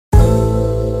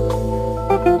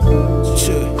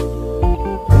Shit.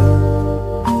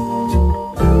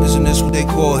 Isn't this what they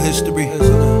call history?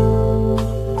 Isn't it?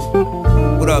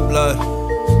 What up, blood?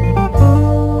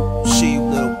 See you,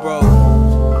 little bro.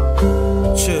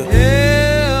 Shit.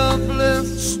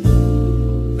 Helpless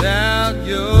without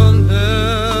your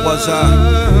love. Was I?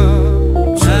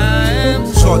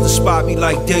 It's hard to spot me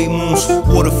like day moons.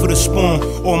 Order for the spoon,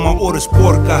 all my orders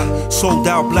porca. Sold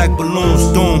out black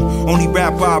balloons, doom. Only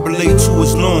rapper I relate to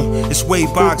is Loon. It's way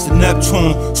box to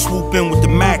Neptune. Swoop in with the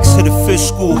max, hit a fish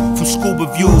school. From scuba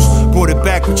views, brought it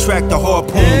back, retract the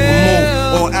harpoon. Remove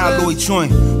all alloy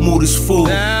joint, move this fool.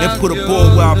 Then put a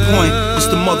ball where I point. It's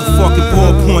the motherfucking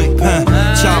ballpoint pen.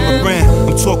 John Moran,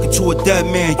 I'm talking to a dead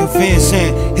man. You Van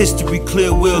Zandt. History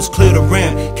clear wheels, clear the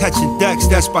ramp. Catching decks,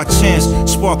 that's by chance.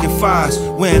 Sparking fires,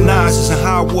 wearing Nas's and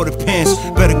high water pants.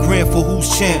 Better grand for who's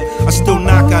champ. I still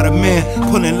knock out a man,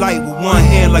 pulling light with one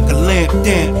hand like a lamp.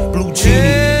 Damn, blue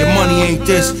genie, your money ain't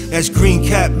this. That's green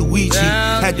cap Luigi.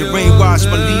 Had the rain wash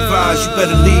my Levi's, you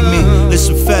better leave me.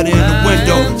 Listen feta in the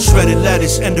window, shredded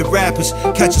lettuce and the rappers.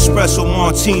 Catch espresso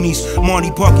martinis,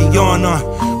 Marty Bucket yarn on.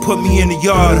 Put me in the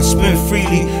yard, I spend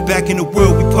freely. Back in the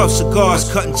world, we puff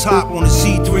cigars, cutting top on the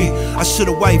Z3. I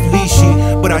should've wiped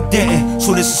Leashy, but I didn't,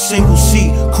 so this a single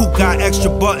seat. Coupe got extra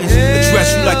buttons,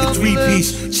 address you like a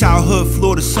three-piece. Childhood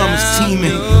Florida summers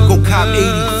teeming. Go cop 80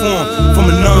 form from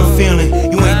a nun feeling.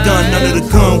 You ain't done none of the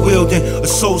gun wielding. Or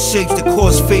soul shapes that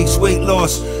cause face weight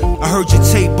loss. I heard your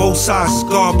tape, both sides is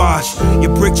garbage.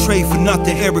 Your brick trade for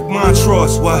nothing, Eric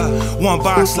Montross. What? One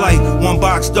box light, one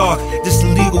box dark. This the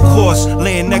legal course,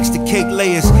 laying next to cake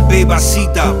layers. Babe, I see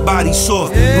that, body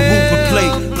soft. Perupa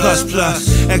plate,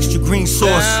 plus. Extra green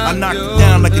sauce. I knock it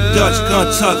down like a Dutch gun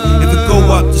tuck. If it go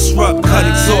up, disrupt, cut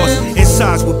exhaust.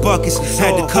 Insides with buckets,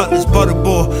 had the cutlass,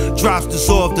 butterball. Drops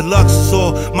dissolve, deluxe is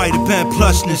all. Might have been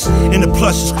plushness, in the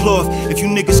plushest cloth. If you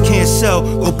niggas can't sell,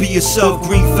 go be yourself.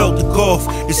 Green felt the golf.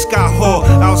 It's Scott Hall,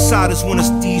 outsiders when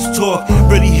it's these talk.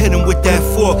 Really hit him with that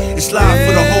fork. It's live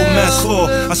for the whole mess hall.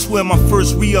 I swear my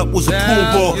first re-up was a pool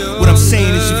ball. What I'm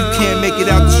saying is if you can't make it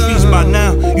out the streets by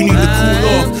now, you need to cool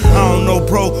off. I don't know,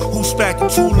 bro, who spacked the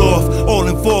tool off? All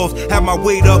involved, had my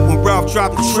weight up when Ralph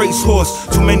dropped the trace horse.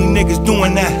 Too many niggas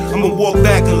doing that, I'ma walk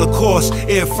back in Lacoste.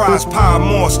 Air fries, power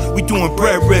moss, we doing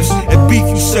bread rips. That beef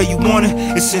you say you want it,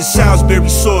 it's in Salisbury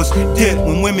sauce. Dip,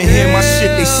 when women hear my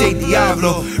shit, they say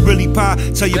Diablo. Really pie,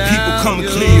 tell your people come and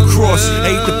clear your cross.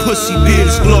 Ate the pussy, beard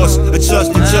is gloss.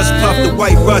 Adjusted, just puffed the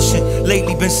white Russian.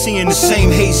 Lately been seeing the same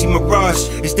hazy mirage.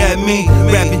 Is that me?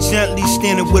 Rapping gently,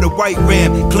 standing with a white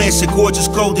ram. Glance at gorgeous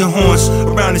golden horns.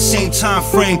 Around the same time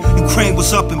frame, Ukraine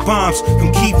was up in bombs.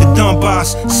 From Kiev to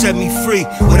Donbass, set me free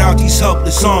without these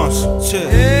helpless arms. Chill.